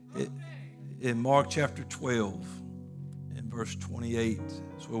in Mark chapter 12, in verse 28.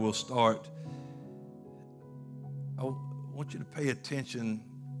 That's where we'll start. I want you to pay attention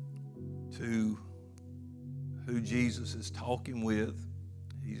to who Jesus is talking with.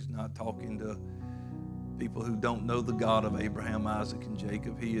 He's not talking to people who don't know the God of Abraham, Isaac, and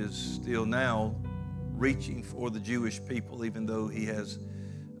Jacob. He is still now reaching for the Jewish people, even though he has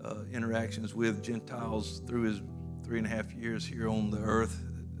interactions with Gentiles through his 3.5 years here on the earth,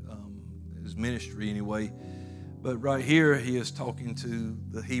 his ministry anyway. But right here, he is talking to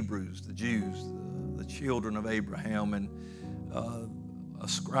the Hebrews, the Jews, the children of Abraham, and a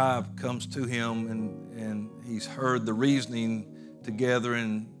scribe comes to him, and he's heard the reasoning together,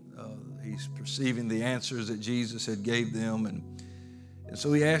 and he's perceiving the answers that Jesus had gave them, and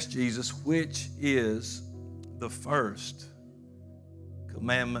so he asked Jesus, which is the first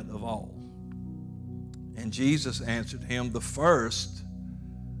commandment of all? And Jesus answered him, the first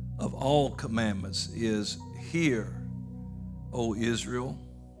of all commandments is, hear, O Israel,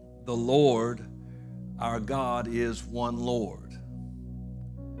 the Lord our God is one Lord.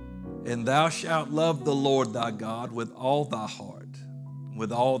 And thou shalt love the Lord thy God with all thy heart,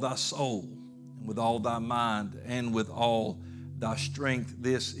 with all thy soul, and with all thy mind, and with all thy strength.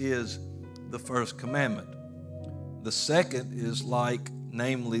 This is the first commandment. The second is like,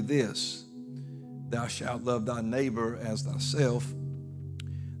 namely this, thou shalt love thy neighbor as thyself.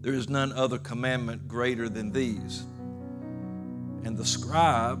 There is none other commandment greater than these. And the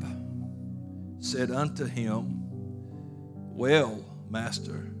scribe said unto him, well,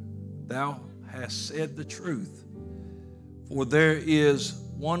 Master, thou hast said the truth, for there is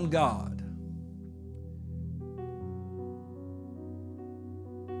one God,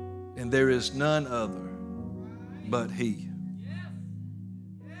 and there is none other but He.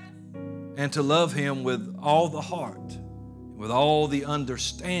 And to love Him with all the heart, with all the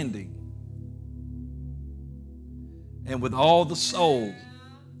understanding, and with all the soul,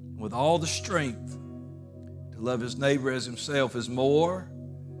 with all the strength, to love his neighbor as himself is more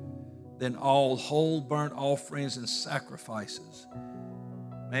than all whole burnt offerings and sacrifices.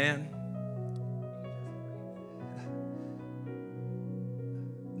 Man,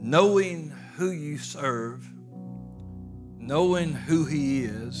 knowing who you serve, knowing who He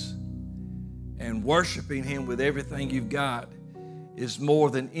is, and worshiping Him with everything you've got is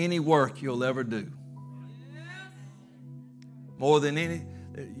more than any work you'll ever do. More than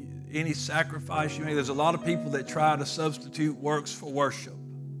any sacrifice you make. There's a lot of people that try to substitute works for worship.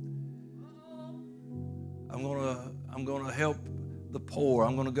 I'm gonna help the poor.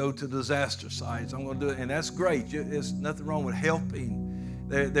 I'm gonna go to disaster sites. I'm gonna do it, and that's great. There's nothing wrong with helping.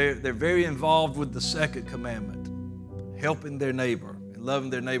 They're very involved with the second commandment, helping their neighbor and loving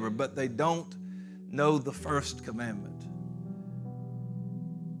their neighbor, but they don't know the first commandment.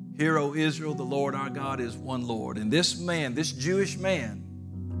 Hear, O Israel, the Lord our God is one Lord. And this man, this Jewish man,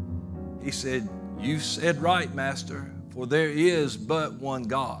 he said, you said right, Master, for there is but one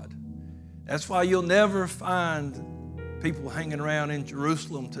God. That's why you'll never find people hanging around in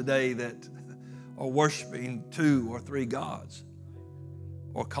Jerusalem today that are worshiping 2 or 3 gods,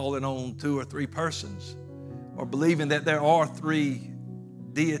 or calling on 2 or 3 persons, or believing that there are 3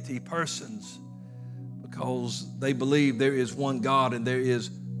 deity persons, because they believe there is one God and there is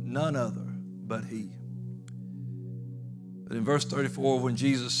none other but He. But in verse 34, when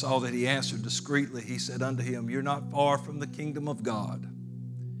Jesus saw that he answered discreetly, he said unto him, you're not far from the kingdom of God.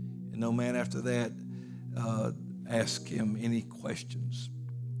 And no man after that asked him any questions.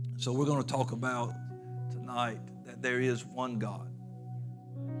 So we're going to talk about tonight that there is one God.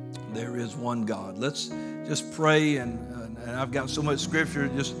 There is one God. Let's just pray, and I've got so much scripture.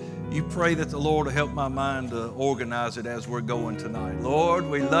 Just you pray that the Lord will help my mind to organize it as we're going tonight. Lord,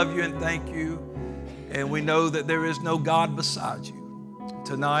 we love you and thank you, and we know that there is no God beside you.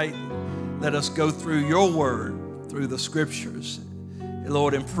 Tonight, let us go through your word, through the scriptures. And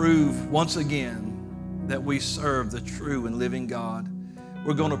Lord, and prove once again that we serve the true and living God.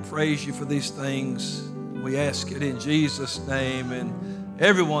 We're going to praise you for these things. We ask it in Jesus' name, and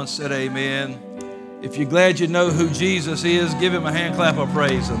everyone said amen. If you're glad you know who Jesus is, give him a hand clap of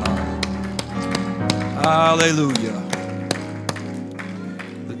praise tonight. Hallelujah.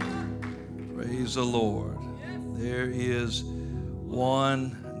 Praise the Lord. There is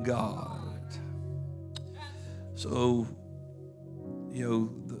one God. So,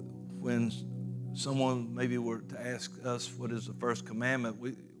 when someone maybe were to ask us what is the first commandment,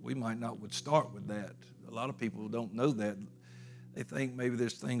 we might not would start with that. A lot of people don't know that. They think maybe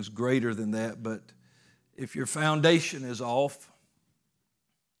there's things greater than that, but if your foundation is off,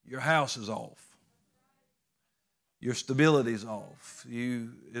 your house is off. your stability's off.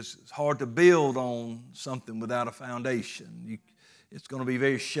 It's hard to build on something without a foundation. It's going to be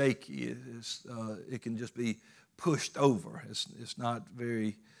very shaky. It can just be pushed over. It's not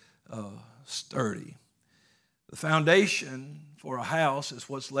very sturdy. The foundation for a house is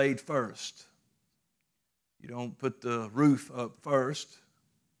what's laid first. You don't put the roof up first.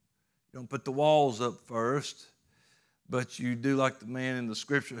 You don't put the walls up first. But you do like the man in the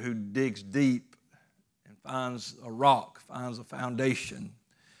scripture who digs deep and finds a rock, finds a foundation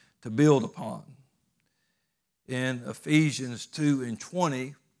to build upon. In Ephesians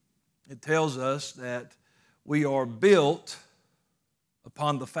 2:20, it tells us that we are built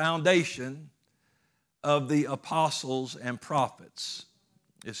upon the foundation of the apostles and prophets.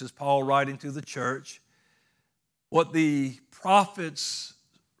 This is Paul writing to the church. What the prophets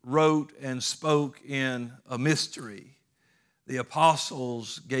wrote and spoke in a mystery, the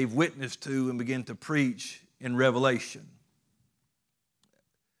apostles gave witness to and began to preach in Revelation.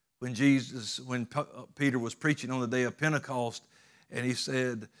 When Peter was preaching on the day of Pentecost, and he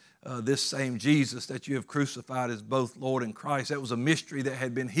said, this same Jesus that you have crucified is both Lord and Christ. That was a mystery that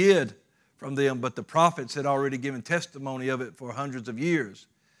had been hid from them, but the prophets had already given testimony of it for hundreds of years.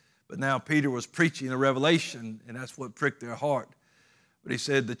 But now Peter was preaching the revelation, and that's what pricked their heart. But he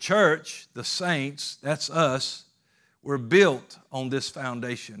said, the church, the saints, that's us, we're built on this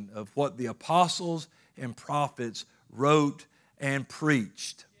foundation of what the apostles and prophets wrote and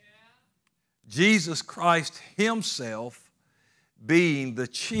preached. Jesus Christ himself being the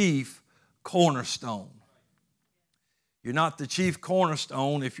chief cornerstone. You're not the chief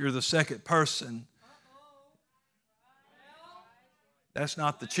cornerstone if you're the second person. That's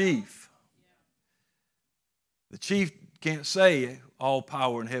not the chief. The chief can't say all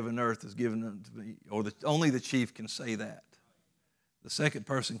power in heaven and earth is given unto me, or only the chief can say that. The second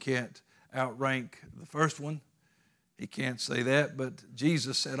person can't outrank the first one. He can't say that, but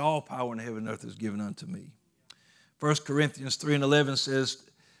Jesus said all power in heaven and earth is given unto me. 1 Corinthians 3:11 says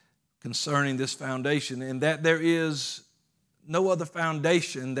concerning this foundation, and that there is no other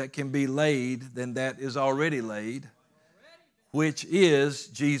foundation that can be laid than that is already laid, which is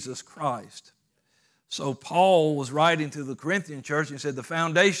Jesus Christ. So Paul was writing to the Corinthian church and said the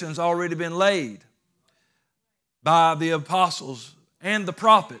foundation's already been laid by the apostles and the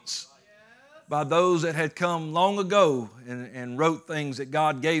prophets, by those that had come long ago and wrote things that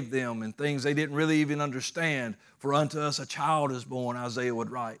God gave them and things they didn't really even understand. For unto us a child is born, Isaiah would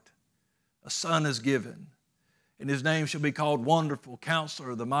write. A son is given, and his name shall be called Wonderful,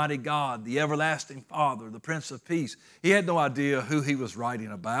 Counselor, the Mighty God, the Everlasting Father, the Prince of Peace. He had no idea who he was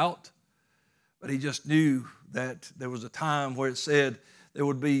writing about, but he just knew that there was a time where it said there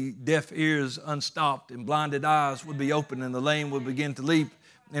would be deaf ears unstopped and blinded eyes would be opened and the lame would begin to leap.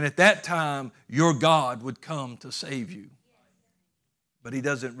 And at that time, your God would come to save you. But he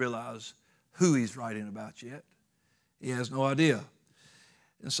doesn't realize who he's writing about yet. He has no idea.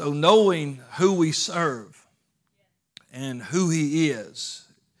 And so knowing who we serve and who he is,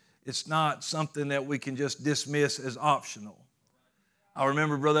 it's not something that we can just dismiss as optional. I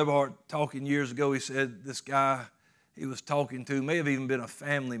remember Brother Everhart talking years ago. He said this guy he was talking to may have even been a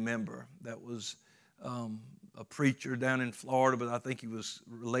family member that was a preacher down in Florida, but I think he was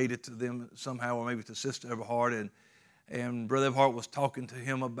related to them somehow, or maybe to Sister Everhart. And Brother Everhart was talking to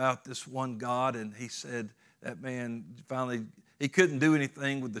him about this one God, and he said that man finally, he couldn't do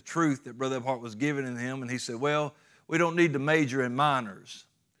anything with the truth that Brother Everhart was giving in him, and he said, well, we don't need to major in minors,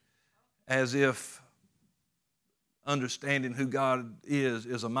 as if understanding who God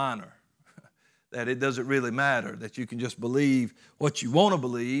is a minor, that it doesn't really matter, that you can just believe what you want to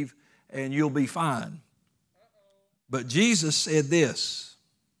believe and you'll be fine. But Jesus said this,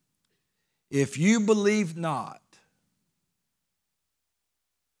 if you believe not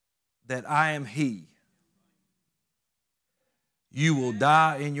that I am he, you will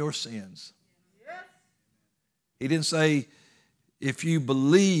die in your sins. He didn't say, if you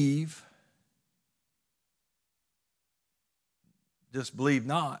believe, just believe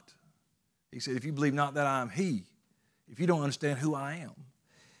not. He said, if you believe not that I am he, if you don't understand who I am.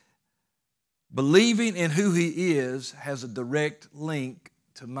 Believing in who he is has a direct link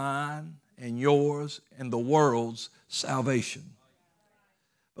to mine and yours and the world's salvation.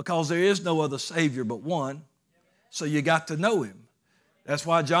 Because there is no other Savior but one, so you got to know him. That's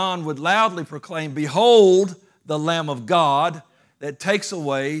why John would loudly proclaim, behold the Lamb of God that takes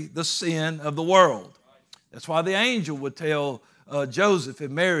away the sin of the world. That's why the angel would tell Joseph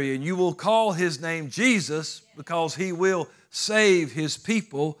and Mary, and you will call his name Jesus because he will save his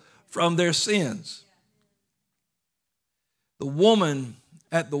people from their sins. The woman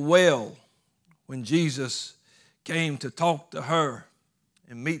at the well, when Jesus came to talk to her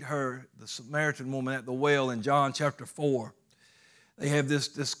and meet her, the Samaritan woman at the well in John chapter 4. They have this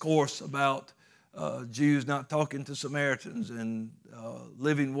discourse about Jews not talking to Samaritans and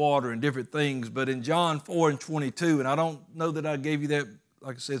living water and different things. But in John 4 and 22, and I don't know that I gave you that,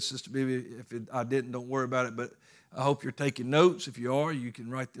 like I said, Sister Bibi, I didn't, don't worry about it, but I hope you're taking notes. If you are, you can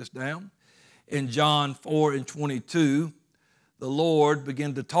write this down. In John 4 and 22, the Lord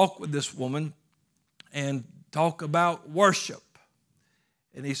began to talk with this woman and talk about worship.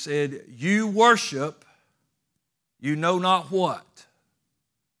 And he said, you worship, you know not what.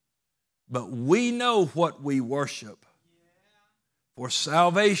 But we know what we worship, for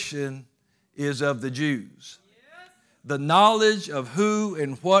salvation is of the Jews. The knowledge of who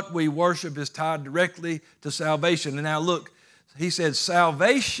and what we worship is tied directly to salvation. And now look, he said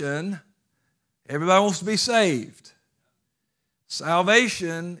salvation, everybody wants to be saved.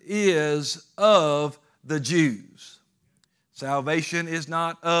 Salvation is of the Jews. Salvation is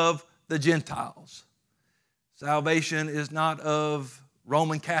not of the Gentiles. Salvation is not of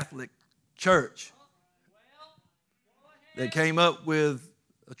Roman Catholic Church that came up with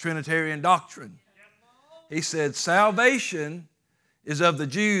a Trinitarian doctrine. He said salvation is of the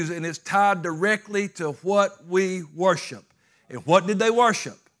Jews, and it's tied directly to what we worship. And what did they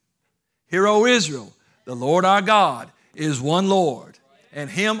worship? Hear, O Israel, the Lord our God is one Lord, and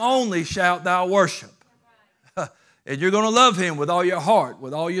him only shalt thou worship. And you're going to love him with all your heart,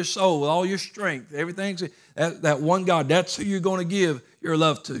 with all your soul, with all your strength. Everything's that one God. That's who you're going to give your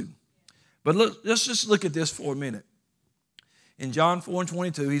love to. But let's just look at this for a minute. In John 4 and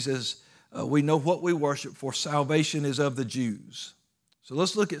 22, he says, we know what we worship, for salvation is of the Jews. So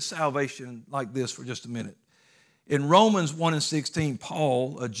let's look at salvation like this for just a minute. In Romans 1 and 16,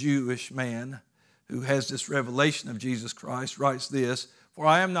 Paul, a Jewish man who has this revelation of Jesus Christ, writes this, for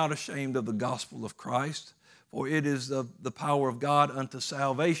I am not ashamed of the gospel of Christ, for it is the power of God unto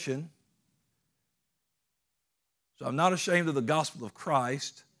salvation. So I'm not ashamed of the gospel of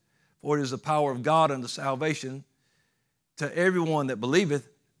Christ, for it is the power of God unto salvation to everyone that believeth,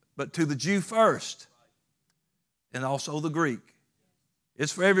 but to the Jew first, and also the Greek.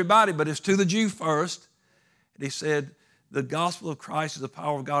 It's for everybody, but it's to the Jew first. And he said, the gospel of Christ is the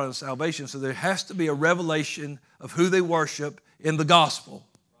power of God unto salvation. So there has to be a revelation of who they worship in the gospel.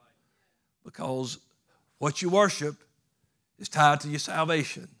 Because what you worship is tied to your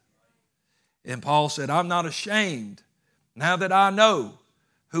salvation. And Paul said, I'm not ashamed now that I know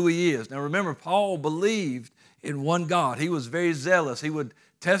who he is. Now remember, Paul believed in one God. He was very zealous. He would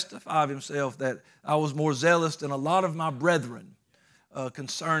testify of himself that I was more zealous than a lot of my brethren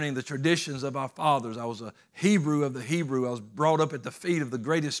concerning the traditions of our fathers. I was a Hebrew of the Hebrew. I was brought up at the feet of the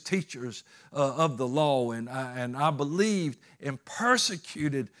greatest teachers of the law, and I believed and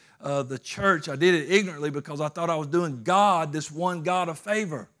persecuted the church. I did it ignorantly because I thought I was doing God, this one God, a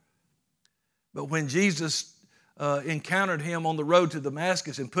favor. But when Jesus encountered him on the road to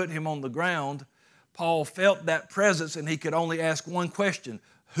Damascus and put him on the ground, Paul felt that presence, and he could only ask one question: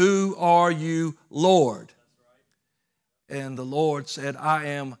 who are you, Lord? And the Lord said, I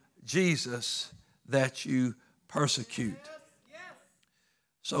am Jesus that you persecute.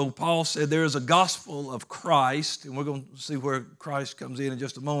 So Paul said there is a gospel of Christ, and we're going to see where Christ comes in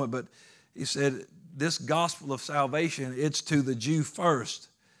just a moment, but he said this gospel of salvation, it's to the Jew first,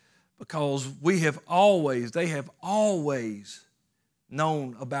 because they have always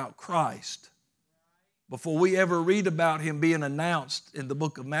known about Christ. Before we ever read about him being announced in the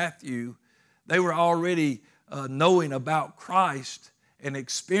book of Matthew, they were already knowing about Christ and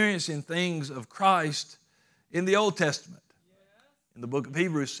experiencing things of Christ in the Old Testament. In the book of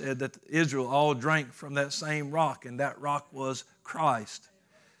Hebrews said that Israel all drank from that same rock, and that rock was Christ.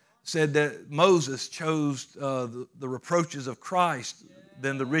 Said that Moses chose the reproaches of Christ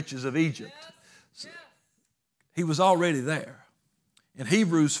than the riches of Egypt. So he was already there. In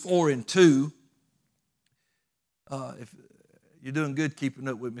Hebrews 4 and 2, if you're doing good keeping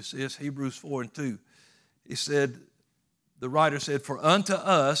up with me, sis, Hebrews 4 and 2, he said, the writer said, for unto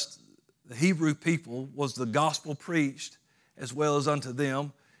us, the Hebrew people, was the gospel preached as well as unto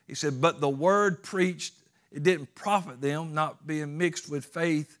them. He said, but the word preached, it didn't profit them, not being mixed with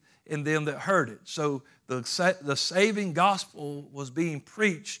faith in them that heard it. So the saving gospel was being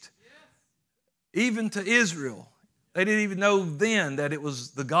preached even to Israel. They didn't even know then that it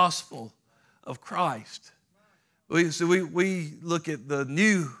was the gospel of Christ. So we look at the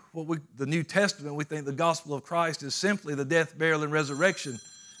New Testament. We think the gospel of Christ is simply the death, burial, and resurrection.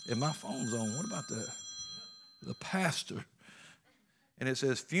 And my phone's on. What about that? The pastor. And it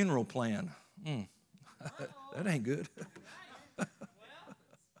says funeral plan. That ain't good.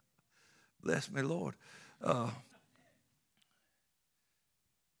 Bless me, Lord.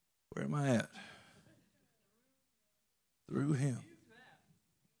 am I at? Through him.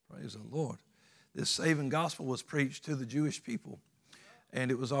 Praise the Lord. This saving gospel was preached to the Jewish people.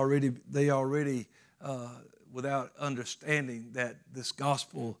 And it was they already, without understanding that this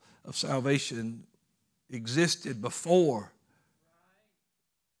gospel of salvation existed before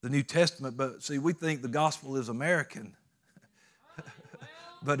the New Testament. But see, we think the gospel is American.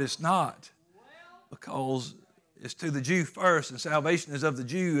 But it's not, because it's to the Jew first, and salvation is of the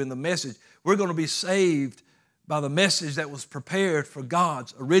Jew, and the message. We're going to be saved by the message that was prepared for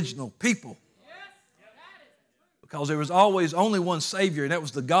God's original people. Because there was always only one Savior, and that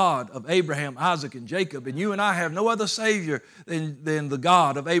was the God of Abraham, Isaac, and Jacob. And you and I have no other Savior than the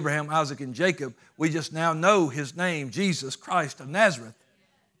God of Abraham, Isaac, and Jacob. We just now know his name, Jesus Christ of Nazareth.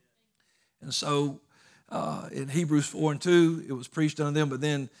 And so in Hebrews 4:2, it was preached unto them. But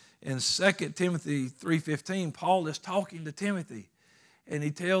then in 2 Timothy 3:15, Paul is talking to Timothy. And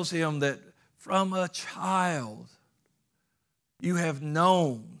he tells him that from a child you have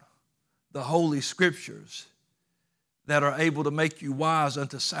known the Holy Scriptures that are able to make you wise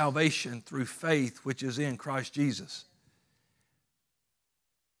unto salvation through faith which is in Christ Jesus.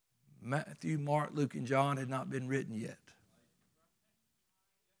 Matthew, Mark, Luke, and John had not been written yet.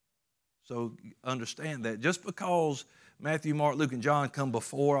 So understand that. Just because Matthew, Mark, Luke, and John come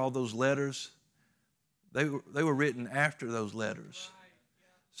before all those letters, they were written after those letters.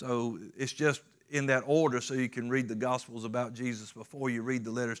 So it's just in that order so you can read the Gospels about Jesus before you read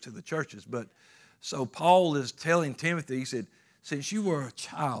the letters to the churches. But so Paul is telling Timothy, he said, since you were a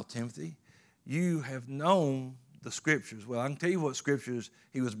child, Timothy, you have known the Scriptures. Well, I can tell you what Scriptures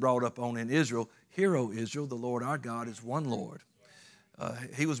he was brought up on in Israel. Hear, O Israel, the Lord our God is one Lord.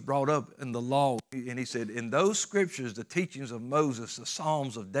 He was brought up in the law, and he said, in those Scriptures, the teachings of Moses, the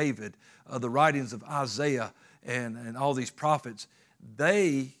Psalms of David, the writings of Isaiah, and all these prophets,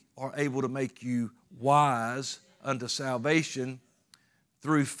 they are able to make you wise unto salvation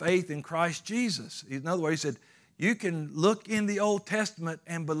through faith in Christ Jesus. In other words, he said, you can look in the Old Testament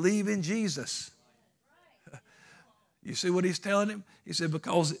and believe in Jesus. You see what he's telling him? He said,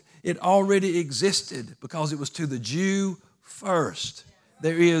 because it already existed, because it was to the Jew first.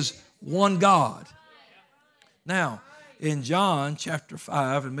 There is one God. Now, in John chapter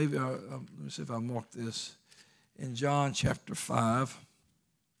 5, and maybe let me see if I marked this. In John chapter 5,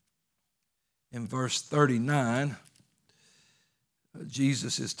 in verse 39,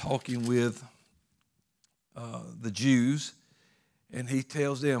 Jesus is talking with the Jews, and he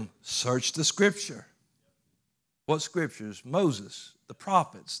tells them, search the Scripture. What Scriptures? Moses, the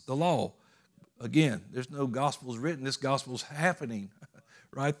prophets, the law. Again, there's no Gospels written. This Gospel's happening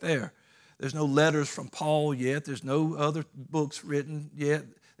right there. There's no letters from Paul yet. There's no other books written yet.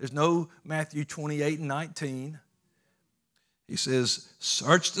 There's no Matthew 28 and 19. He says,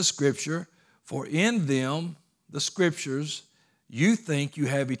 search the Scripture, for in them, the Scriptures, you think you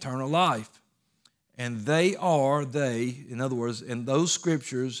have eternal life. And they, in other words, and those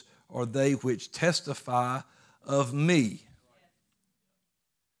Scriptures are they which testify of me.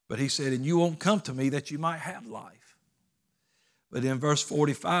 But he said, and you won't come to me that you might have life. But in verse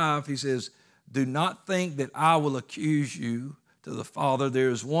 45, he says, do not think that I will accuse you to the Father. There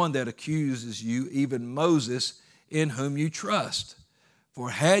is one that accuses you, even Moses, in whom you trust. For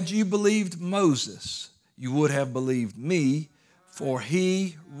had you believed Moses, you would have believed me, for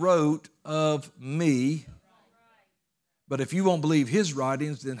he wrote of me. But if you won't believe his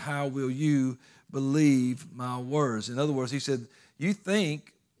writings, then how will you believe my words? In other words, he said, you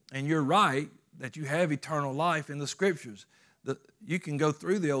think, and you're right, that you have eternal life in the Scriptures. You can go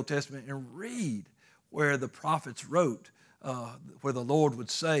through the Old Testament and read where the prophets wrote, where the Lord would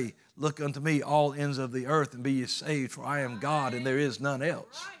say, look unto me, all ends of the earth, and be ye saved, for I am God, and there is none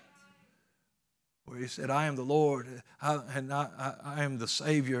else. Where he said, I am the Lord, and I am the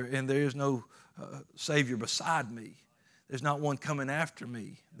Savior, and there is no Savior beside me. There's not one coming after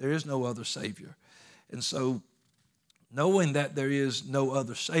me. There is no other Savior. And so, knowing that there is no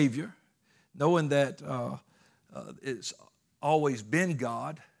other Savior, knowing that it's always been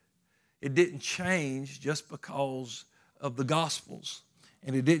God, it didn't change just because of the Gospels.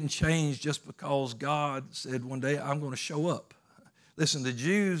 And it didn't change just because God said one day, I'm going to show up. Listen, the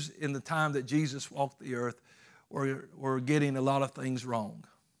Jews in the time that Jesus walked the earth were getting a lot of things wrong.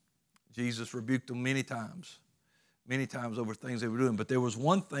 Jesus rebuked them many times over things they were doing. But there was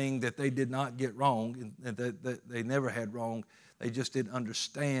one thing that they did not get wrong, and that they never had wrong. They just didn't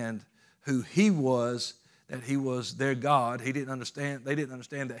understand who he was, that he was their God. They didn't understand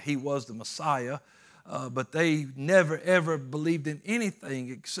that he was the Messiah. But they never, ever believed in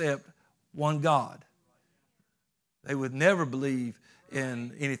anything except one God. They would never believe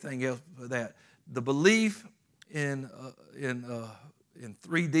in anything else but that. The belief in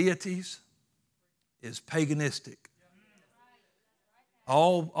three deities is paganistic.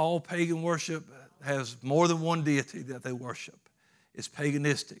 All pagan worship has more than one deity that they worship. It's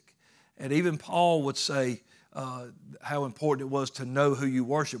paganistic. And even Paul would say how important it was to know who you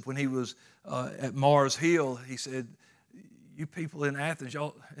worship. When he was at Mars Hill, he said, you people in Athens,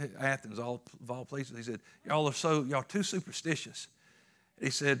 all of all places, he said, y'all too superstitious. He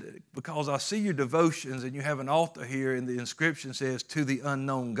said, because I see your devotions and you have an altar here and the inscription says, to the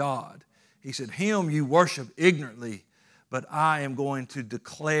unknown God. He said, him you worship ignorantly, but I am going to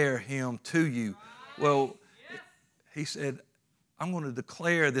declare him to you. Well, he said, I'm going to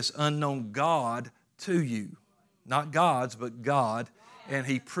declare this unknown God to you. Not gods, but God. And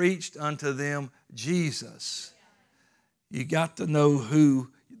he preached unto them Jesus. You got to know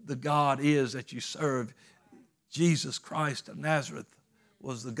who the God is that you serve. Jesus Christ of Nazareth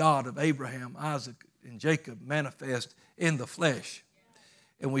was the God of Abraham, Isaac, and Jacob manifest in the flesh.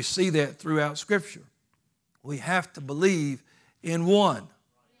 And we see that throughout Scripture. We have to believe in one.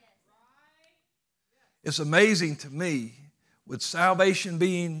 It's amazing to me, with salvation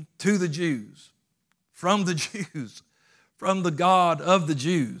being to the Jews, from the God of the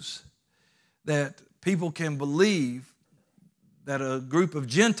Jews, that people can believe that a group of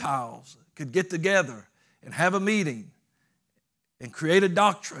Gentiles could get together and have a meeting and create a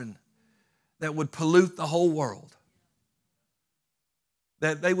doctrine that would pollute the whole world.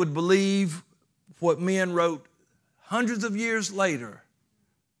 That they would believe what men wrote hundreds of years later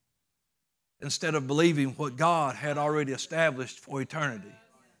instead of believing what God had already established for eternity.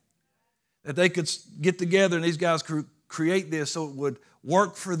 That they could get together and these guys could create this so it would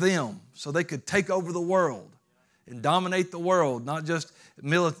work for them, so they could take over the world and dominate the world, not just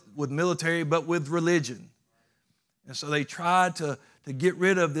with military, but with religion. And so they tried to get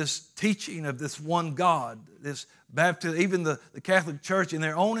rid of this teaching of this one God, this baptism. Even the Catholic Church in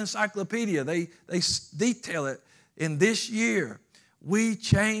their own encyclopedia, they detail it. In this year, we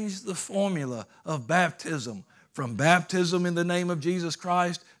changed the formula of baptism from baptism in the name of Jesus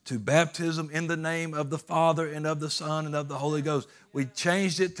Christ to baptism in the name of the Father and of the Son and of the Holy Ghost. We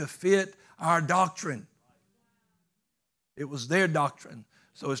changed it to fit our doctrine. It was their doctrine.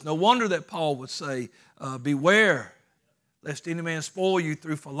 So it's no wonder that Paul would say, beware lest any man spoil you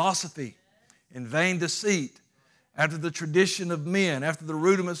through philosophy and vain deceit, after the tradition of men, after the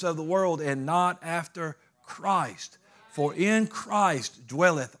rudiments of the world, and not after Christ. For in Christ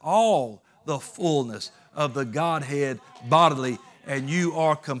dwelleth all the fullness of the Godhead bodily, and you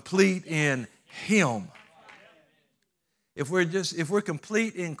are complete in Him. If we're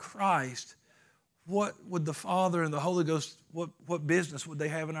complete in Christ, what would the Father and the Holy Ghost, what business would they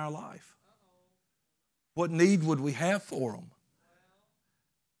have in our life? What need would we have for them?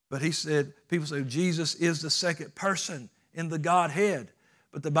 But he said, people say Jesus is the second person in the Godhead.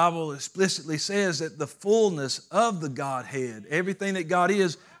 But the Bible explicitly says that the fullness of the Godhead, everything that God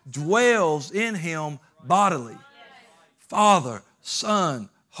is, dwells in Him bodily. Father, Son,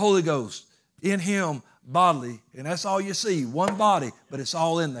 Holy Ghost, in Him bodily. And that's all you see, one body, but it's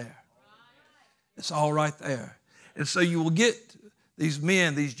all in there. It's all right there. And so you will get these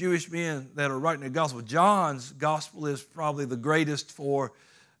men, these Jewish men that are writing the gospel. John's gospel is probably the greatest for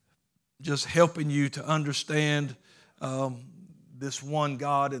just helping you to understand this one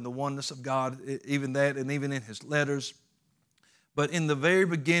God and the oneness of God, even that, and even in his letters. But in the very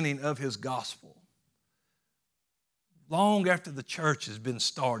beginning of his gospel, long after the church has been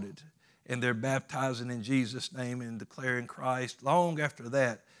started and they're baptizing in Jesus' name and declaring Christ, long after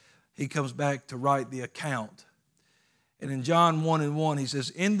that, he comes back to write the account. And in John 1:1, he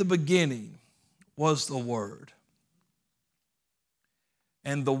says, in the beginning was the Word,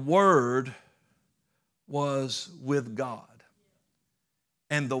 and the Word was with God,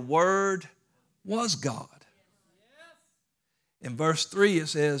 and the Word was God. In verse 3, it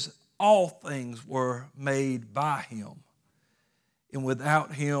says, all things were made by Him, and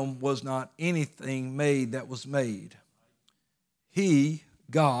without Him was not anything made that was made. He,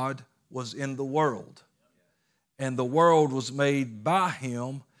 God, was in the world, and the world was made by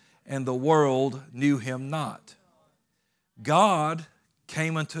Him, and the world knew Him not. God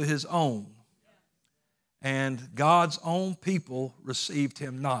came unto His own, and God's own people received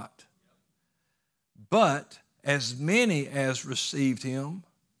Him not. But as many as received Him,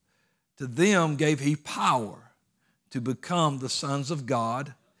 to them gave He power to become the sons of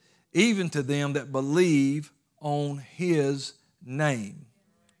God, even to them that believe on His name.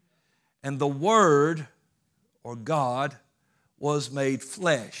 And the Word, or God, was made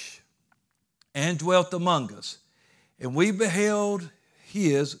flesh and dwelt among us. And we beheld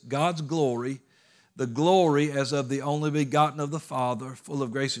his, God's glory, the glory as of the only begotten of the Father, full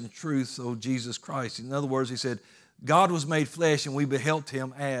of grace and truth, so Jesus Christ. In other words, he said, God was made flesh and we beheld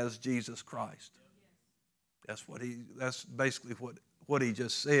him as Jesus Christ. That's basically what he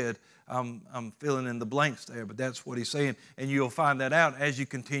just said. I'm filling in the blanks there, but that's what he's saying. And you'll find that out as you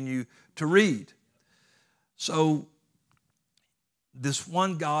continue to read. So this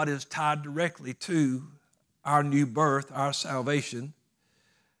one God is tied directly to our new birth, our salvation.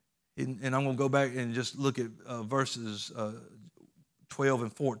 And I'm going to go back and just look at verses 12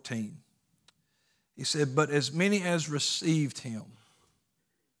 and 14. He said, but as many as received him.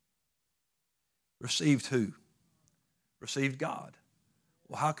 Received who? Received God.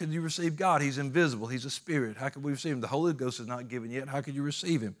 Well, how could you receive God? He's invisible. He's a spirit. How could we receive him? The Holy Ghost is not given yet. How could you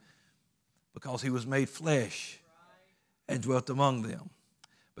receive him? Because he was made flesh and dwelt among them.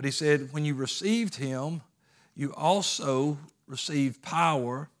 But he said, when you received him, you also received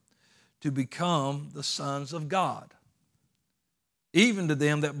power to become the sons of God, even to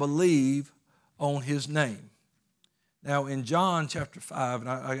them that believe on his name. Now in John chapter 5, and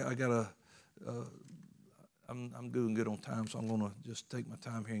I got to, I'm doing good on time, so I'm going to just take my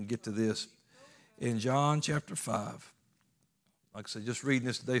time here and get to this. In John chapter 5, like I said, just reading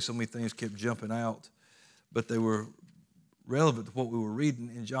this today, so many things kept jumping out, but they were relevant to what we were reading.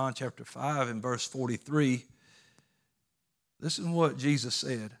 In John chapter 5 and verse 43, listen to what Jesus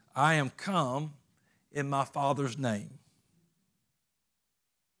said. I am come in my Father's name.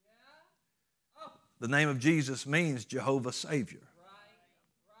 The name of Jesus means Jehovah Savior.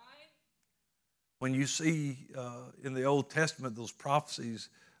 When you see in the Old Testament those prophecies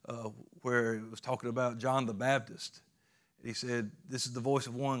where it was talking about John the Baptist, he said, this is the voice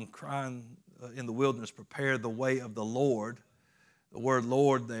of one crying in the wilderness, prepare the way of the Lord. The word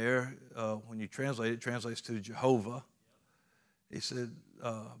Lord there, when you translate it, translates to Jehovah. He said,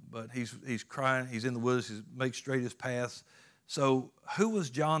 but he's crying, he's in the wilderness, he makes straight his paths. So who was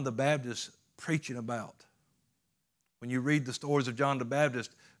John the Baptist preaching about? When you read the stories of John the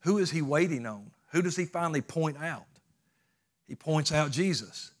Baptist, who is he waiting on? Who does he finally point out? He points out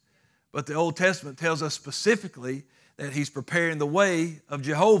Jesus. But the Old Testament tells us specifically that he's preparing the way of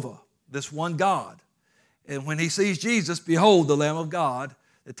Jehovah, this one God. And when he sees Jesus, behold, the Lamb of God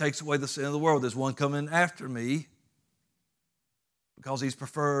that takes away the sin of the world. There's one coming after me because he's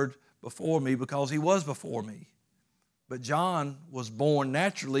preferred before me, because he was before me. But John was born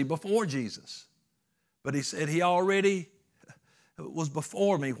naturally before Jesus. But he said he already was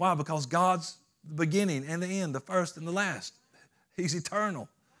before me. Why? Because God's the beginning and the end, the first and the last. He's eternal.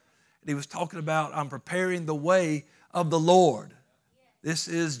 And he was talking about, I'm preparing the way of the Lord. This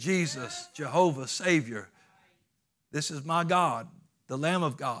is Jesus, Jehovah, Savior. This is my God, the Lamb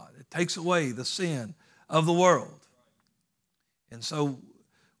of God. It takes away the sin of the world. And so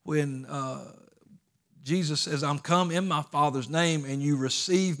when Jesus says, I'm come in my Father's name and you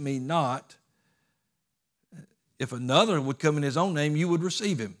receive me not, if another would come in his own name, you would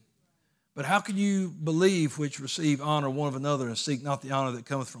receive him. But how can you believe which receive honor one of another and seek not the honor that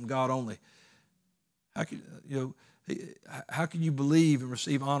cometh from God only? How can you believe and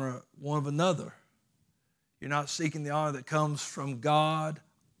receive honor one of another? You're not seeking the honor that comes from God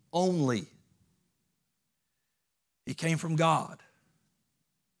only. He came from God.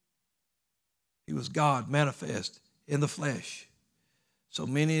 He was God manifest in the flesh. So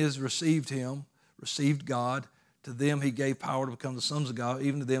many as received him, received God. To them he gave power to become the sons of God,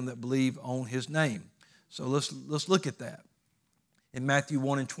 even to them that believe on his name. So let's look at that. In Matthew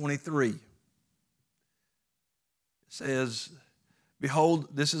 1 and 23, it says, behold,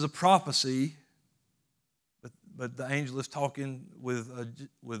 this is a prophecy, but the angel is talking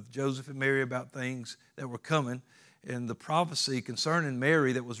with Joseph and Mary about things that were coming. And the prophecy concerning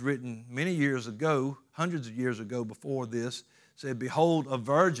Mary that was written many years ago, hundreds of years ago before this, said, behold, a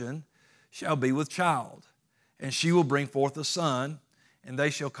virgin shall be with child, and she will bring forth a son, and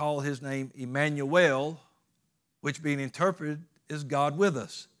they shall call his name Emmanuel, which being interpreted is God with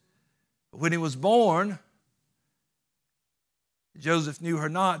us. But when he was born, Joseph knew her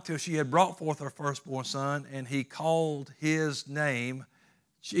not till she had brought forth her firstborn son, and he called his name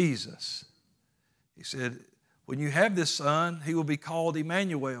Jesus. He said, when you have this son, he will be called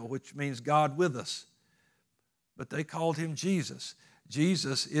Emmanuel, which means God with us. But they called him Jesus.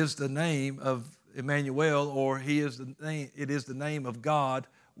 Jesus is the name of Emmanuel, or it is the name of God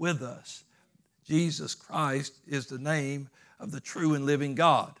with us. Jesus Christ is the name of the true and living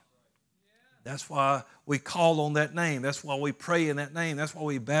God. That's why we call on that name. That's why we pray in that name. That's why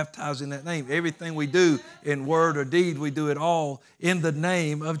we baptize in that name. Everything we do in word or deed, we do it all in the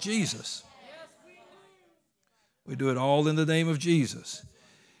name of Jesus. We do it all in the name of Jesus.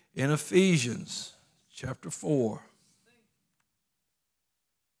 In Ephesians chapter 4.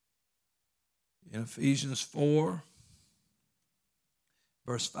 In Ephesians 4,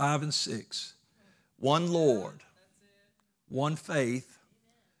 verse 5 and 6. One Lord, one faith,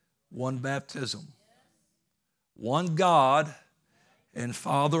 one baptism, one God and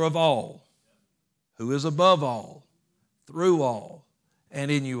Father of all, who is above all, through all,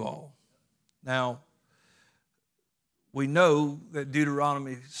 and in you all. Now, we know that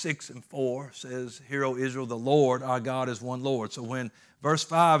Deuteronomy 6 and 4 says, Hear, O Israel, the Lord, our God is one Lord. So when verse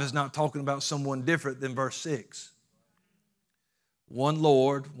 5 is not talking about someone different than verse 6. One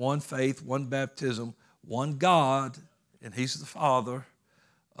Lord, one faith, one baptism, one God, and He's the Father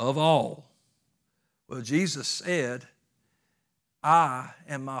of all. Well, Jesus said, I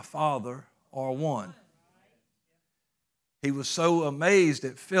and my Father are one. He was so amazed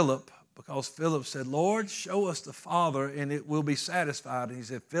at Philip because Philip said, Lord, show us the Father and it will be satisfied. And he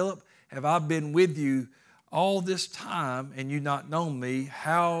said, Philip, have I been with you all this time and you not known me?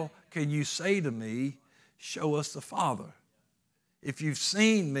 How can you say to me, show us the Father? If you've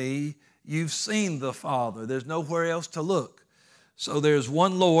seen me, you've seen the Father. There's nowhere else to look. So there's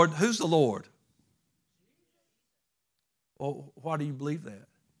one Lord. Who's the Lord? Well, why do you believe that?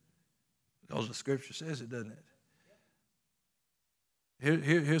 Because the Scripture says it, doesn't it?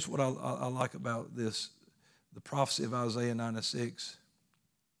 Here's what I like about this. The prophecy of Isaiah 9:6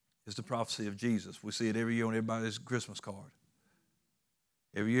 is the prophecy of Jesus. We see it every year on everybody's Christmas card.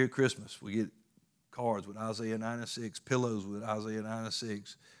 Every year at Christmas, we get cards with Isaiah 9:6, pillows with Isaiah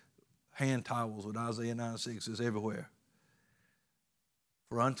 9:6, hand towels with Isaiah 9:6. It's everywhere.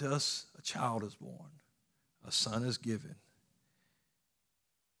 For unto us a child is born, a son is given,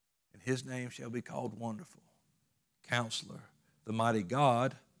 and his name shall be called Wonderful, Counselor, the Mighty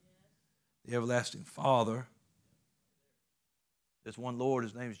God, the Everlasting Father. There's one Lord,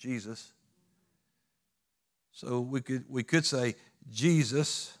 his name is Jesus. So we could say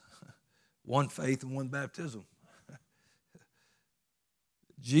Jesus, one faith and one baptism.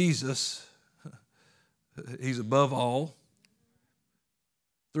 Jesus, he's above all,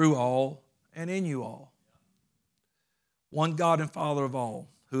 through all, and in you all. One God and Father of all,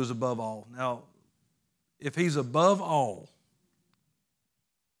 who is above all. Now, if he's above all,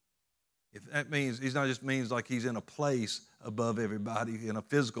 if that means, he's not just means like he's in a place above everybody, in a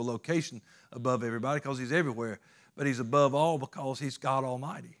physical location above everybody, because he's everywhere. But he's above all because he's God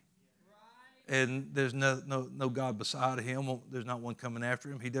Almighty. And there's no God beside him. There's not one coming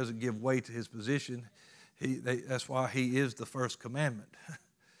after him. He doesn't give way to his position. That's why he is the first commandment.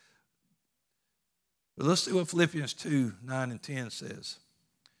 But let's see what Philippians 2:9-10 says.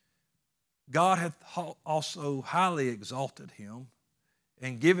 God hath also highly exalted him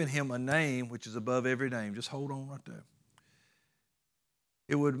and given him a name which is above every name. Just hold on right there.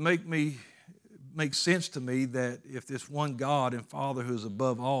 It would make sense to me that if this one God and Father who is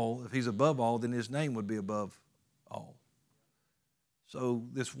above all, if he's above all, then his name would be above all. So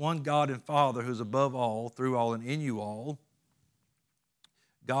this one God and Father who's above all, through all, and in you all,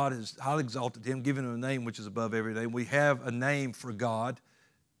 God has highly exalted him, given him a name which is above every name. We have a name for God.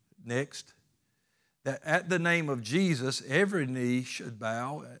 Next, that at the name of Jesus, every knee should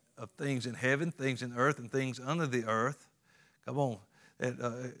bow of things in heaven, things in earth, and things under the earth. Come on.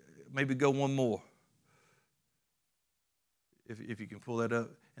 Maybe go one more, if you can pull that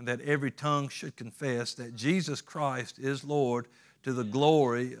up. And that every tongue should confess that Jesus Christ is Lord to the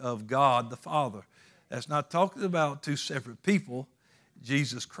glory of God the Father. That's not talking about two separate people.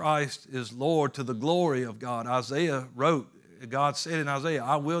 Jesus Christ is Lord to the glory of God. Isaiah wrote, God said in Isaiah,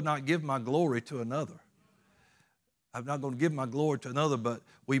 I will not give my glory to another. I'm not going to give my glory to another, but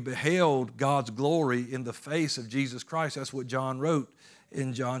we beheld God's glory in the face of Jesus Christ. That's what John wrote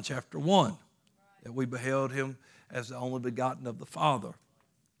in John chapter 1, that we beheld him as the only begotten of the Father.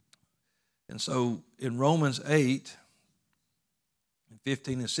 And so in Romans 8:15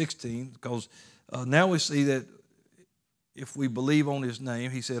 and 16, because now we see that if we believe on his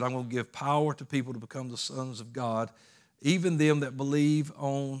name, he said, I'm going to give power to people to become the sons of God, even them that believe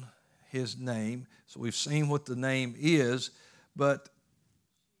on his name. So we've seen what the name is, but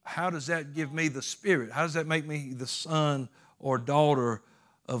how does that give me the Spirit? How does that make me the son or daughter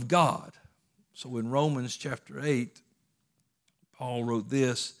of God? So in Romans chapter 8, Paul wrote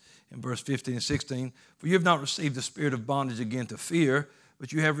this in verse 15 and 16, for you have not received the spirit of bondage again to fear,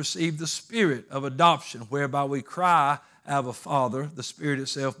 but you have received the spirit of adoption, whereby we cry, Abba, Father. The Spirit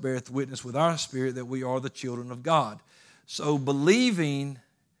itself beareth witness with our spirit that we are the children of God. So believing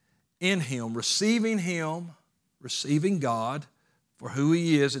in him, receiving God for who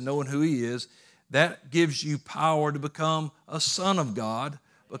he is and knowing who he is, That gives you power to become a son of God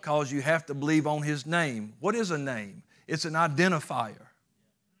because you have to believe on his name. What is a name? It's an identifier.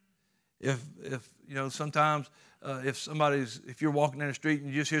 If sometimes if you're walking down the street and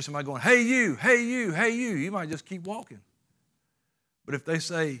you just hear somebody going, hey you, hey you, hey you might just keep walking. But if they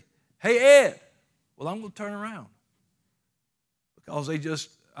say, hey Ed, well, I'm going to turn around because they just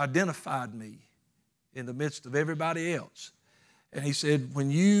identified me in the midst of everybody else. And he said,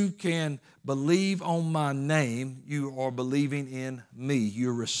 when you can believe on my name, you are believing in me.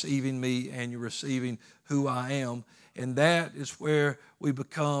 You're receiving me and you're receiving who I am. And that is where we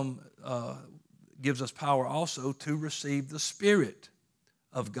become, gives us power also to receive the Spirit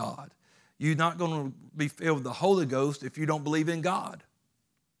of God. You're not going to be filled with the Holy Ghost if you don't believe in God.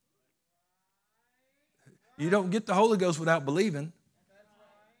 You don't get the Holy Ghost without believing.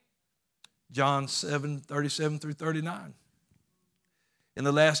 John 7:37 through 39. In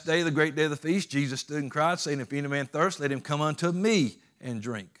the last day, the great day of the feast, Jesus stood and cried, saying, if any man thirst, let him come unto me and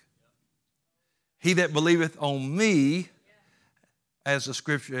drink. He that believeth on me, as the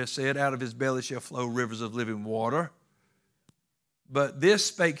scripture has said, out of his belly shall flow rivers of living water. But this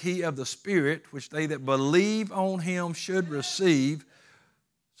spake he of the Spirit, which they that believe on him should receive.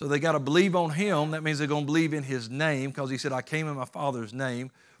 So they got to believe on him. That means they're going to believe in his name, because he said, I came in my Father's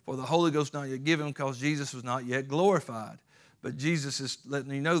name. For the Holy Ghost not yet given, because Jesus was not yet glorified. But Jesus is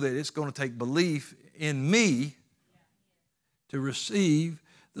letting you know that it's going to take belief in me to receive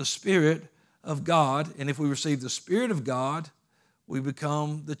the Spirit of God. And if we receive the Spirit of God, we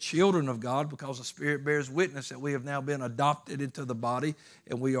become the children of God, because the Spirit bears witness that we have now been adopted into the body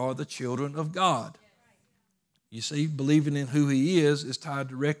and we are the children of God. You see, believing in who he is tied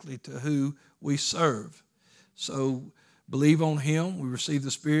directly to who we serve. So believe on him. We receive the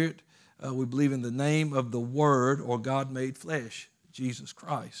Spirit. We believe in the name of the Word, or God made flesh, Jesus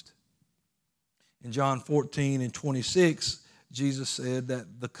Christ. In John 14:26, Jesus said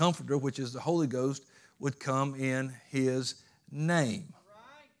that the Comforter, which is the Holy Ghost, would come in his name.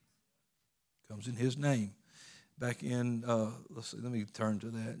 Comes in his name. Back in, let me turn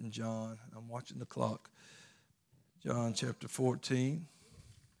to that in John. I'm watching the clock. John chapter 14.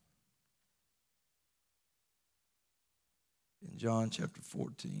 In John chapter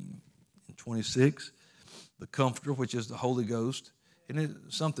 14 and 26, the Comforter, which is the Holy Ghost. And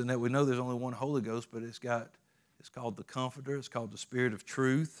it's something that we know there's only one Holy Ghost, but it's called the Comforter. It's called the Spirit of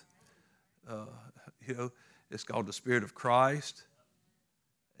Truth. It's called the Spirit of Christ.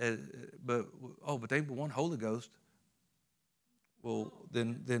 But they ain't but one Holy Ghost. Well,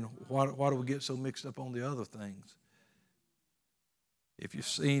 then why do we get so mixed up on the other things? If you've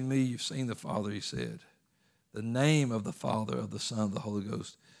seen me, you've seen the Father, he said. The name of the Father, of the Son, of the Holy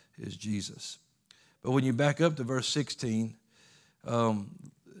Ghost is Jesus. But when you back up to verse 16,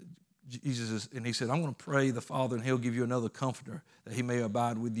 he said, I'm going to pray the Father, and he'll give you another Comforter, that he may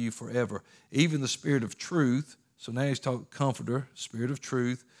abide with you forever. Even the Spirit of truth. So now he's talking Comforter, Spirit of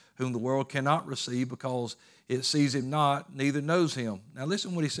truth, whom the world cannot receive, because it sees him not, neither knows him. Now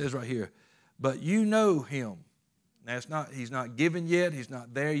listen what he says right here. But you know him. Now he's not given yet. He's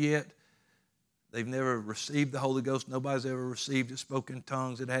not there yet. They've never received the Holy Ghost. Nobody's ever received it, spoken in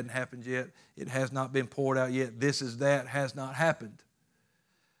tongues. It hadn't happened yet. It has not been poured out yet. This is that, has not happened.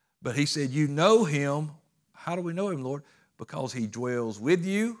 But he said, you know him. How do we know him, Lord? Because he dwells with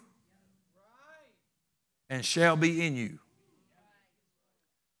you and shall be in you.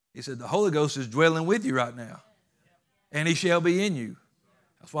 He said, the Holy Ghost is dwelling with you right now, and he shall be in you.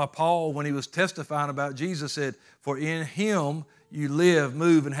 That's why Paul, when he was testifying about Jesus, said, for in him you live,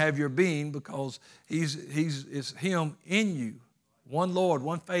 move, and have your being, because it's him in you. One Lord,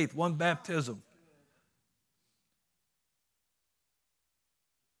 one faith, one baptism.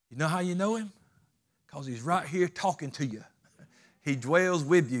 You know how you know him? Because he's right here talking to you. He dwells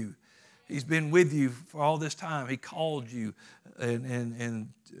with you. He's been with you for all this time. He called you and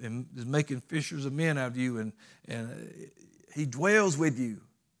is making fishers of men out of you. And he dwells with you,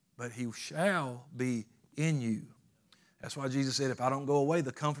 but he shall be in you. That's why Jesus said, if I don't go away,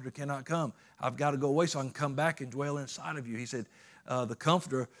 the Comforter cannot come. I've got to go away so I can come back and dwell inside of you. He said, the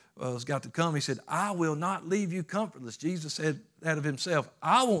Comforter has got to come. He said, I will not leave you comfortless. Jesus said that of himself.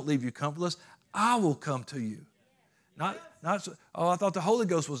 I won't leave you comfortless. I will come to you. I thought the Holy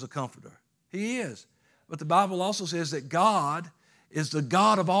Ghost was a comforter. He is. But the Bible also says that God is the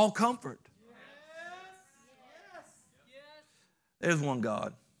God of all comfort. There's one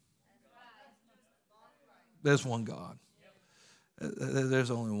God. There's one God.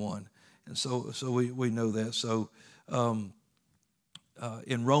 There's only one. And so we know that. So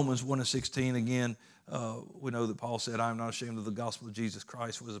in Romans 1:16, again, We know that Paul said, I am not ashamed of the gospel of Jesus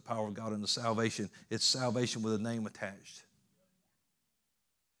Christ, which is the power of God unto salvation. It's salvation with a name attached.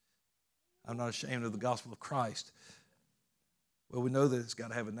 I'm not ashamed of the gospel of Christ. Well, we know that it's got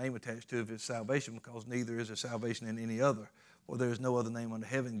to have a name attached to it if it's salvation, because neither is there salvation in any other. For there is no other name under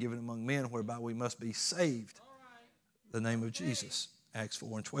heaven given among men whereby we must be saved. The name of Jesus. Acts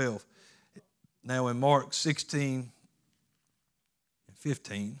 4:12. Now in Mark 16 and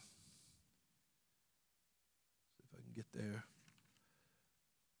 15, see if I can get there.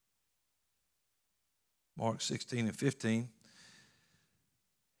 Mark 16 and 15.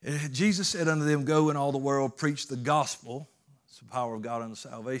 Jesus said unto them, go in all the world, preach the gospel. It's the power of God unto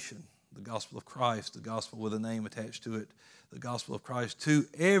salvation. The gospel of Christ, the gospel with a name attached to it. The gospel of Christ to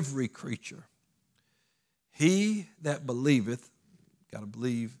every creature. He that believeth, got to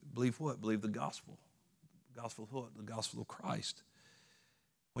believe what? Believe the gospel. The gospel of what? The gospel of Christ.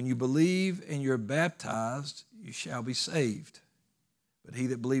 When you believe and you're baptized, you shall be saved. But he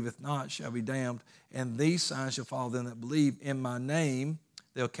that believeth not shall be damned. And these signs shall follow them that believe. In my name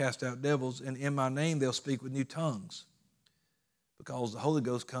they'll cast out devils, and in my name they'll speak with new tongues. Because the Holy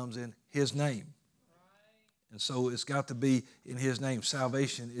Ghost comes in his name. And so it's got to be in his name.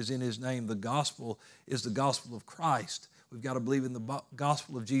 Salvation is in his name. The gospel is the gospel of Christ. We've got to believe in the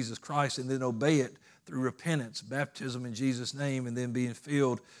gospel of Jesus Christ and then obey it through repentance, baptism in Jesus' name, and then being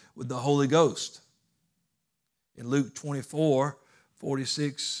filled with the Holy Ghost. In Luke 24,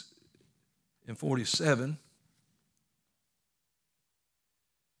 46 and 47,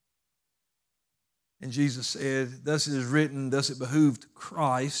 and Jesus said, thus it is written, thus it behooved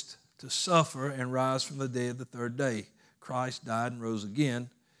Christ to suffer and rise from the dead the third day. Christ died and rose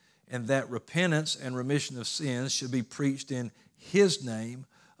again, and that repentance and remission of sins should be preached in his name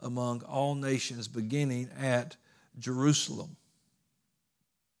among all nations, beginning at Jerusalem.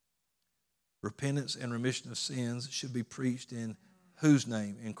 Repentance and remission of sins should be preached in whose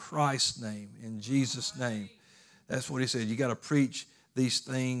name? In Christ's name, in Jesus' name. That's what he said. You got to preach these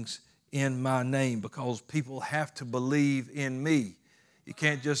things in my name, because people have to believe in me. You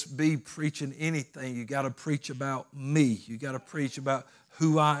can't just be preaching anything. You got to preach about me. You got to preach about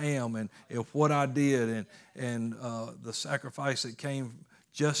who I am and what I did and the sacrifice that came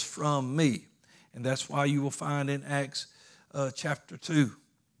just from me. And that's why you will find in Acts chapter 2,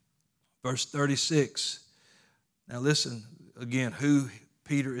 verse 36. Now listen again, who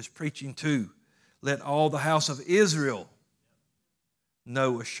Peter is preaching to. Let all the house of Israel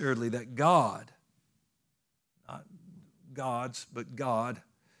know assuredly that God, not gods, but God,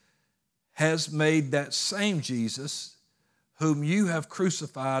 has made that same Jesus whom you have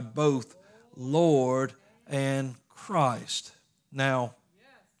crucified both Lord and Christ. Now,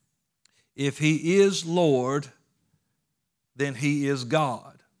 if he is Lord, then he is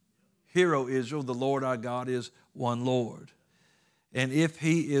God. Hear, O Israel, the Lord our God is one Lord. And if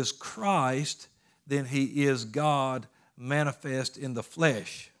he is Christ, then he is God manifest in the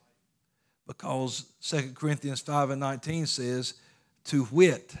flesh. Because 2 Corinthians 5:19 says, to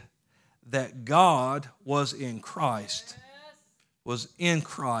wit, that God was in Christ,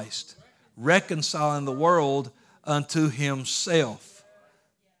 reconciling the world unto himself.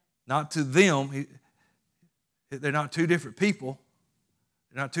 Not to them. They're not two different people.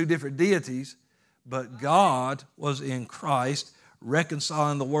 They're not two different deities. But God was in Christ,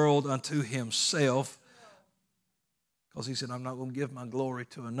 reconciling the world unto himself. Because he said, I'm not going to give my glory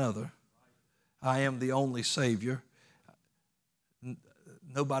to another. I am the only Savior.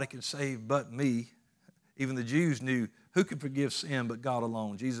 Nobody can save but me. Even the Jews knew, who can forgive sin but God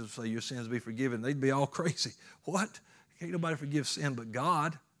alone? Jesus would say, your sins be forgiven. They'd be all crazy. What? Can't nobody forgive sin but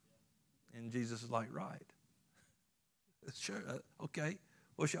God? And Jesus is like, right. Sure, okay.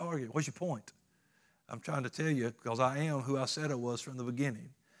 What's your argument? What's your point? I'm trying to tell you, because I am who I said I was from the beginning.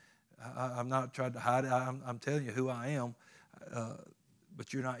 I'm not trying to hide it. I'm telling you who I am,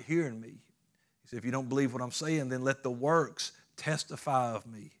 but you're not hearing me. He said, if you don't believe what I'm saying, then let the works testify of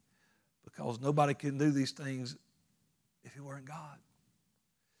me, because nobody can do these things if he weren't God.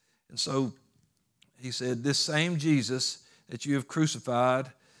 And so he said, this same Jesus that you have crucified,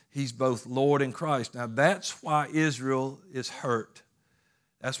 he's both Lord and Christ. Now that's why Israel is hurt.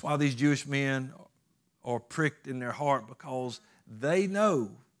 That's why these Jewish men are pricked in their heart, because they know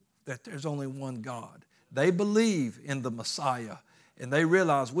that there's only one God. They believe in the Messiah, and they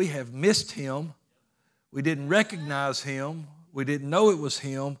realize we have missed him. We didn't recognize him. We didn't know it was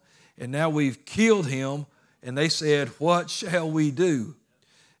him, and now we've killed him. And they said, what shall we do?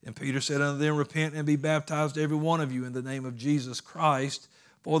 And Peter said unto them, repent and be baptized every one of you in the name of Jesus Christ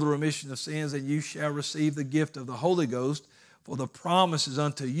for the remission of sins, and you shall receive the gift of the Holy Ghost. For the promise is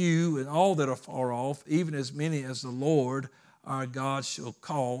unto you and all that are far off, even as many as the Lord our God shall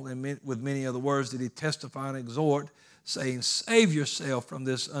call. And with many other words did he testify and exhort, saying, save yourself from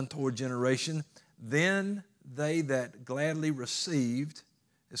this untoward generation. Then they that gladly received,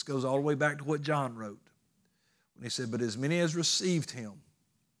 this goes all the way back to what John wrote, when he said, but as many as received him,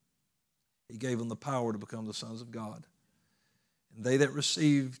 he gave them the power to become the sons of God. And they that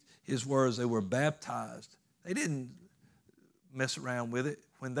received his words, they were baptized. They didn't mess around with it.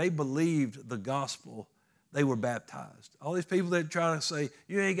 When they believed the gospel, they were baptized. All these people that try to say,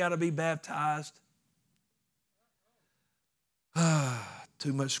 you ain't got to be baptized.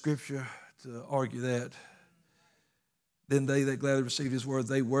 Too much scripture to argue that. Then they that gladly received his word,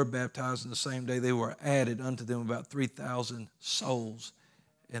 they were baptized, and the same day they were added unto them about 3,000 souls.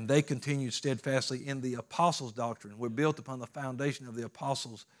 And they continued steadfastly in the apostles' doctrine. We're built upon the foundation of the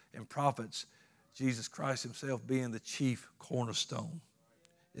apostles and prophets, Jesus Christ himself being the chief cornerstone.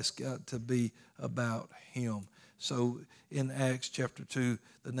 It's got to be about him. So in Acts chapter 2,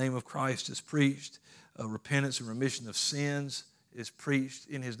 the name of Christ is preached. Repentance and remission of sins is preached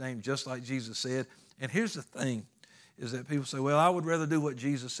in his name, just like Jesus said. And here's the thing, is that people say, well, I would rather do what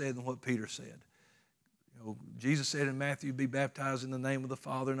Jesus said than what Peter said. You know, Jesus said in Matthew, be baptized in the name of the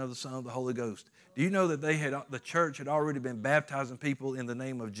Father and of the Son and of the Holy Ghost. Do you know that the church had already been baptizing people in the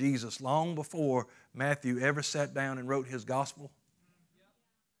name of Jesus long before Matthew ever sat down and wrote his gospel?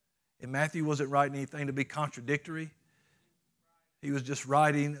 And Matthew wasn't writing anything to be contradictory. He was just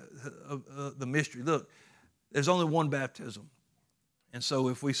writing the mystery. Look, there's only one baptism. And so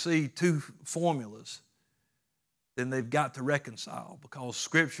if we see two formulas, then they've got to reconcile, because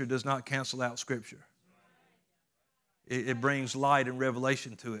Scripture does not cancel out Scripture. It brings light and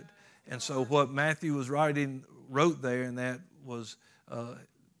revelation to it. And so what Matthew wrote there, and that was,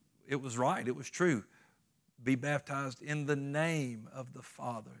 it was right, it was true. Be baptized in the name of the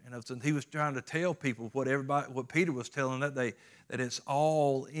Father. And he was trying to tell people what Peter was telling that day, that it's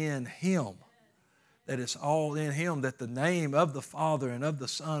all in him. That it's all in him, that the name of the Father and of the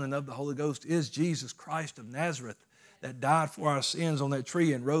Son and of the Holy Ghost is Jesus Christ of Nazareth, that died for our sins on that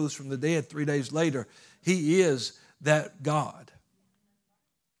tree and rose from the dead 3 days later. He is that God.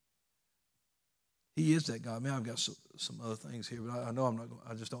 He is that God. Man, I've got some other things here, but I know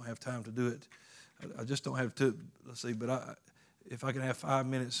I just don't have time to do it. I just don't have to. Let's see, but if I can have 5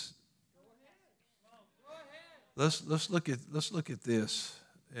 minutes, let's look at this,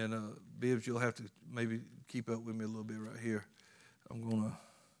 and Bibbs, you'll have to maybe keep up with me a little bit right here. I'm gonna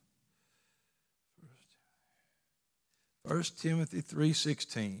 1 Timothy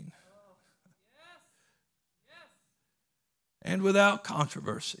 3:16. And without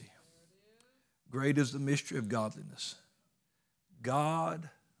controversy, great is the mystery of godliness. God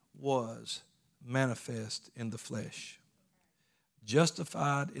was manifest in the flesh,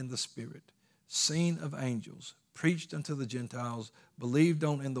 justified in the spirit, seen of angels, preached unto the Gentiles, believed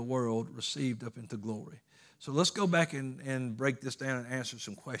on in the world, received up into glory. So let's go back and break this down and answer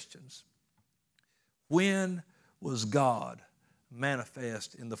some questions. When was God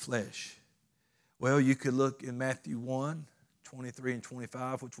manifest in the flesh? Well, you could look in Matthew 1:23 and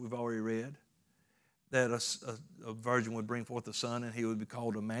 25, which we've already read, that a virgin would bring forth a son, and he would be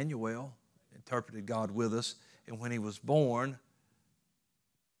called Emmanuel, interpreted God with us. And when he was born,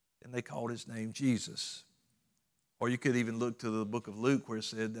 and they called his name Jesus. Or you could even look to the book of Luke, where it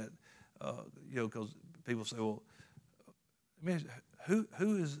said that, because people say, well,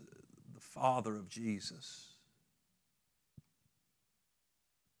 who is the father of Jesus?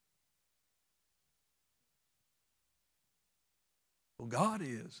 Well, God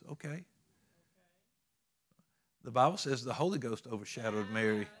is. Okay. The Bible says the Holy Ghost overshadowed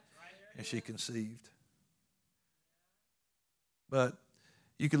Mary, and she conceived. But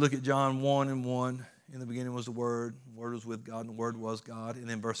you could look at John 1:1. In the beginning was the Word was with God, and the Word was God. And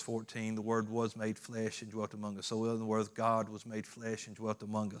then verse 14, the Word was made flesh and dwelt among us. So in other words, God was made flesh and dwelt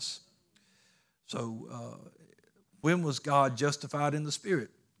among us. So when was God justified in the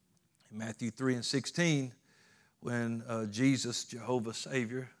Spirit? In Matthew 3:16, when Jesus, Jehovah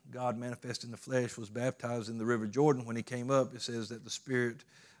Savior, God manifest in the flesh, was baptized in the river Jordan, when he came up, it says that the Spirit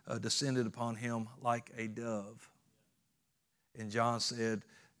descended upon him like a dove. And John said,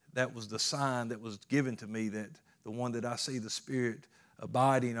 that was the sign that was given to me, that the one that I see the Spirit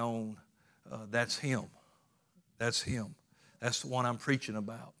abiding on, that's him. That's him. That's the one I'm preaching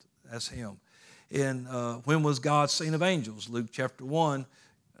about. That's him. And when was God seen of angels? Luke chapter 1,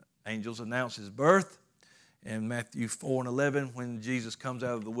 angels announce his birth. In Matthew 4:11, when Jesus comes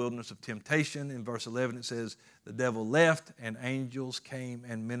out of the wilderness of temptation, in verse 11 it says, the devil left and angels came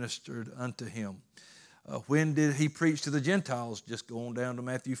and ministered unto him. When did he preach to the Gentiles? Just go on down to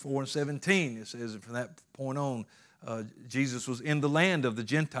Matthew 4 and 17. It says from that point on, Jesus was in the land of the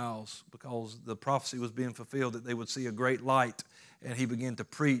Gentiles because the prophecy was being fulfilled that they would see a great light, and he began to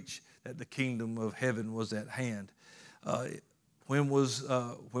preach that the kingdom of heaven was at hand. When was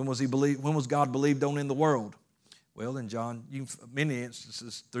God believed on in the world? Well, in John, many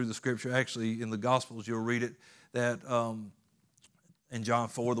instances through the Scripture, actually in the Gospels, you'll read it that in John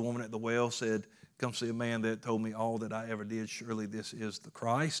 4, the woman at the well said, "Come see a man that told me all that I ever did. Surely this is the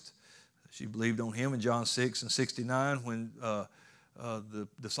Christ." She believed on him. In John 6 and 69, when the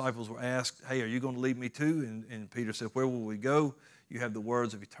disciples were asked, "Hey, are you going to leave me too?" And Peter said, "Where will we go? You have the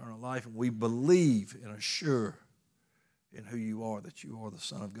words of eternal life, and we believe and are sure in who you are, that you are the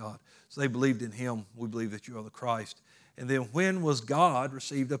Son of God." So they believed in him. We believe that you are the Christ. And then when was God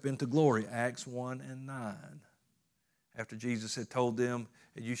received up into glory? Acts 1 and 9. After Jesus had told them,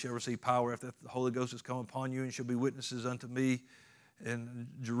 "And you shall receive power after the Holy Ghost has come upon you, and shall be witnesses unto me in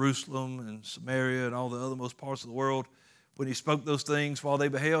Jerusalem and Samaria and all the othermost parts of the world." When he spoke those things while they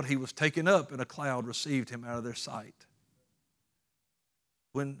beheld, he was taken up, and a cloud received him out of their sight.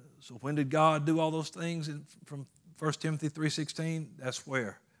 When did God do all those things from 1 Timothy 3:16? That's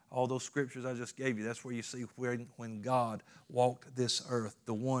where. All those scriptures I just gave you, that's where you see when God walked this earth.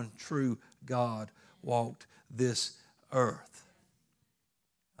 The one true God walked this earth.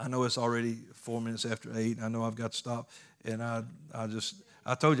 I know it's already 4 minutes after 8, and I know I've got to stop. And I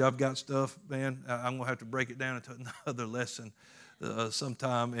told you I've got stuff, man. I'm going to have to break it down into another lesson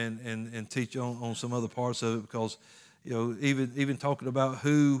sometime and teach on some other parts of it, because, even talking about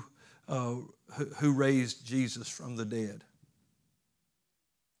who raised Jesus from the dead,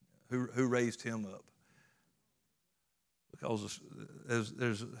 who raised him up. Because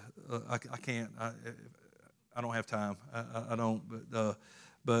I can't. I don't have time. I don't.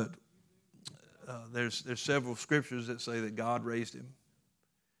 But there's several scriptures that say that God raised him,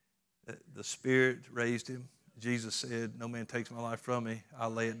 that the Spirit raised him. Jesus said, "No man takes my life from me. I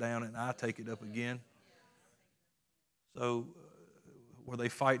lay it down and I take it up again." So were they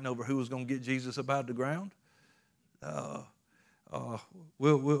fighting over who was going to get Jesus up out of the ground?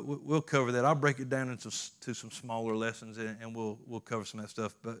 We'll cover that. I'll break it down into some smaller lessons, and we'll cover some of that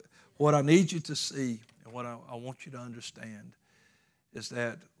stuff. But what I need you to see, and what I want you to understand, is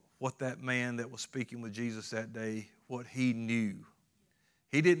that what that man that was speaking with Jesus that day, what he knew.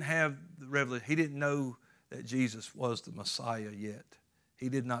 He didn't have the revelation. He didn't know that Jesus was the Messiah yet. He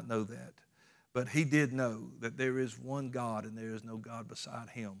did not know that. But he did know that there is one God and there is no God beside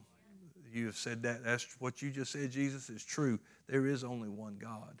him. You have said that. That's what you just said, Jesus, is true. There is only one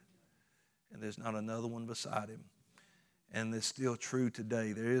God, and there's not another one beside him. And it's still true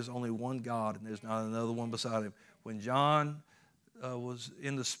today. There is only one God, and there's not another one beside him. When John was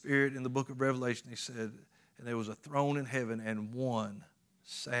in the Spirit in the book of Revelation, he said, "And there was a throne in heaven, and one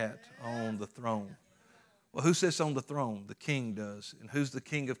sat on the throne." Well, who sits on the throne? The King does. And who's the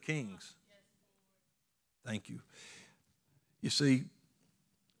King of Kings? Thank you. You see,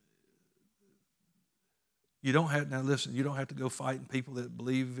 you don't have to go fighting people that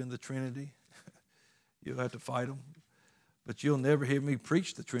believe in the Trinity. You'll have to fight them. But you'll never hear me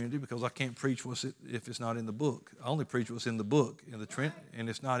preach the Trinity, because I can't preach if it's not in the book. I only preach what's in the book, and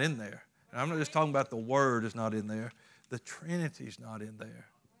it's not in there. And I'm not just talking about the Word is not in there. The Trinity's not in there.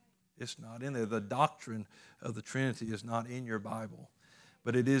 It's not in there. The doctrine of the Trinity is not in your Bible.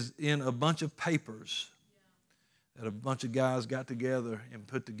 But it is in a bunch of papers that a bunch of guys got together and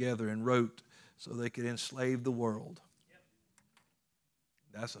put together and wrote so they could enslave the world.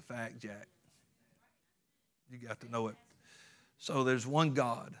 That's a fact, Jack. You got to know it. So there's one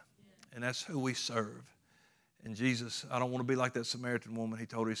God, and that's who we serve. And Jesus, I don't want to be like that Samaritan woman. He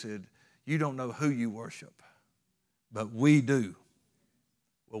told her, he said, "You don't know who you worship, but we do."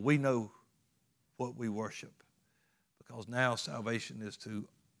 Well, we know what we worship, because now salvation is to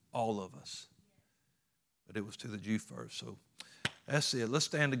all of us. But it was to the Jew first. So that's it. Let's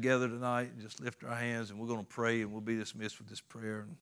stand together tonight and just lift our hands, and we're going to pray, and we'll be dismissed with this prayer.